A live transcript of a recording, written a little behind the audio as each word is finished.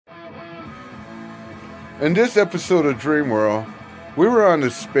In this episode of Dream World, we were on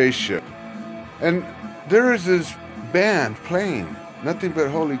the spaceship, and there is this band playing Nothing But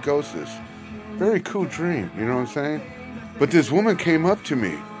Holy Ghosts. Very cool dream, you know what I'm saying? But this woman came up to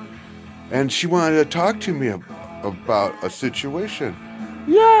me, and she wanted to talk to me about a situation.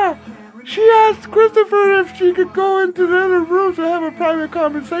 Yeah, she asked Christopher if she could go into the other room to have a private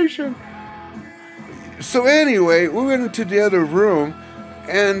conversation. So anyway, we went into the other room,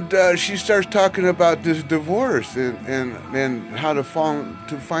 and she starts talking about this divorce and how to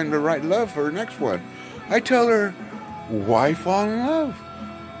find the right love for her next one. I tell her, why fall in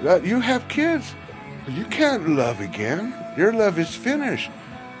love? You have kids. You can't love again. Your love is finished.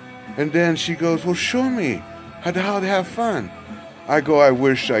 And then she goes, well, show me how to have fun. I go, I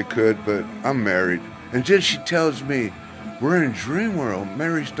wish I could, but I'm married. And then she tells me, we're in dream world.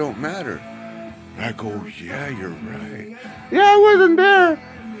 Marriage don't matter. I go, yeah, you're right. Yeah, I wasn't there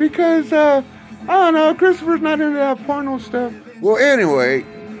because, I don't know, Christopher's not into that porno stuff. Well, anyway,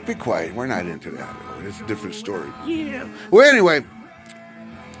 be quiet. We're not into that. It's a different story. Yeah. Well, anyway,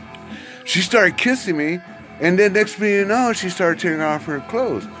 she started kissing me, and then next thing you know, she started taking off her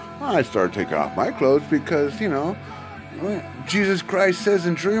clothes. Well, I started taking off my clothes because, you know, Jesus Christ says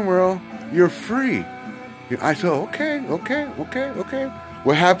in dream world, you're free. I said, okay.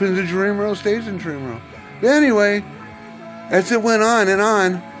 What happens in dream world stays in dream world. But anyway, as it went on and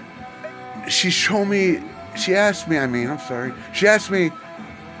on, she asked me,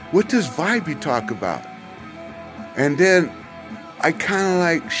 what does vibe you talk about? And then I kind of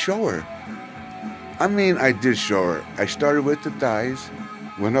like show her. I mean, I did show her. I started with the thighs,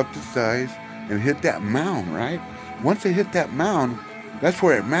 went up the thighs, and hit that mound, right? Once I hit that mound, that's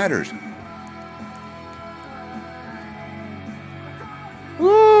where it matters.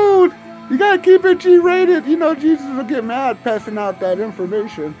 Ooh, you gotta keep it G-rated. You know Jesus will get mad passing out that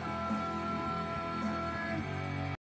information.